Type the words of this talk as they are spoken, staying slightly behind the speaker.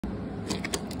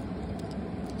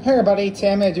Hey everybody,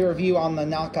 today I'm going to do a review on the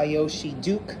Nakayoshi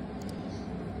Duke.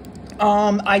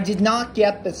 I did not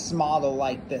get this model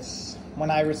like this. When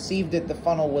I received it, the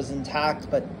funnel was intact,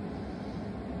 but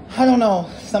I don't know,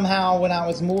 somehow when I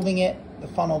was moving it, the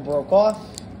funnel broke off.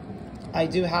 I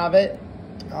do have it.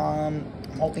 I'm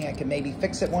hoping I can maybe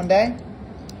fix it one day.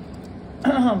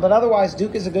 But otherwise,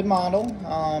 Duke is a good model.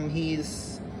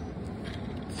 He's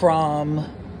from,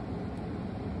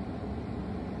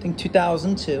 I think,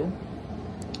 2002.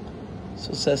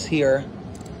 So it says here.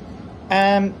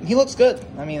 And he looks good.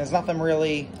 I mean, there's nothing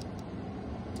really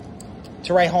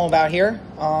to write home about here.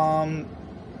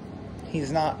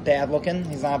 He's not bad looking.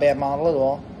 He's not a bad model at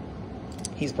all.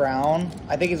 He's brown.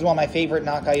 I think he's one of my favorite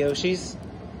Nakayoshis.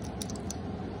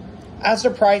 As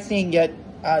for price, you can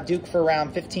get Duke for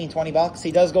around 15, 20 bucks.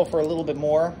 He does go for a little bit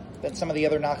more than some of the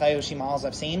other Nakayoshi models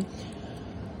I've seen.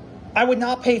 I would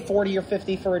not pay 40 or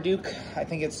 50 for a Duke. I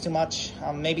think it's too much.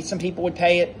 Maybe some people would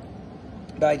pay it,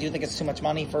 but I do think it's too much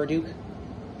money for a Duke.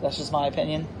 That's just my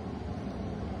opinion.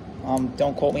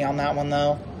 Don't quote me on that one,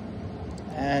 though.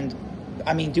 And,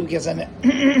 I mean, Duke is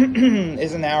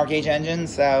an hour gauge engine,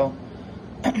 so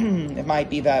it might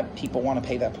be that people want to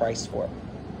pay that price for it.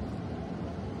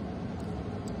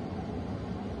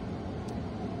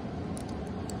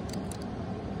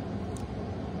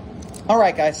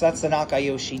 Alright guys, so that's the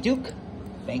Nakayoshi Duke.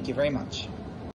 Thank you very much.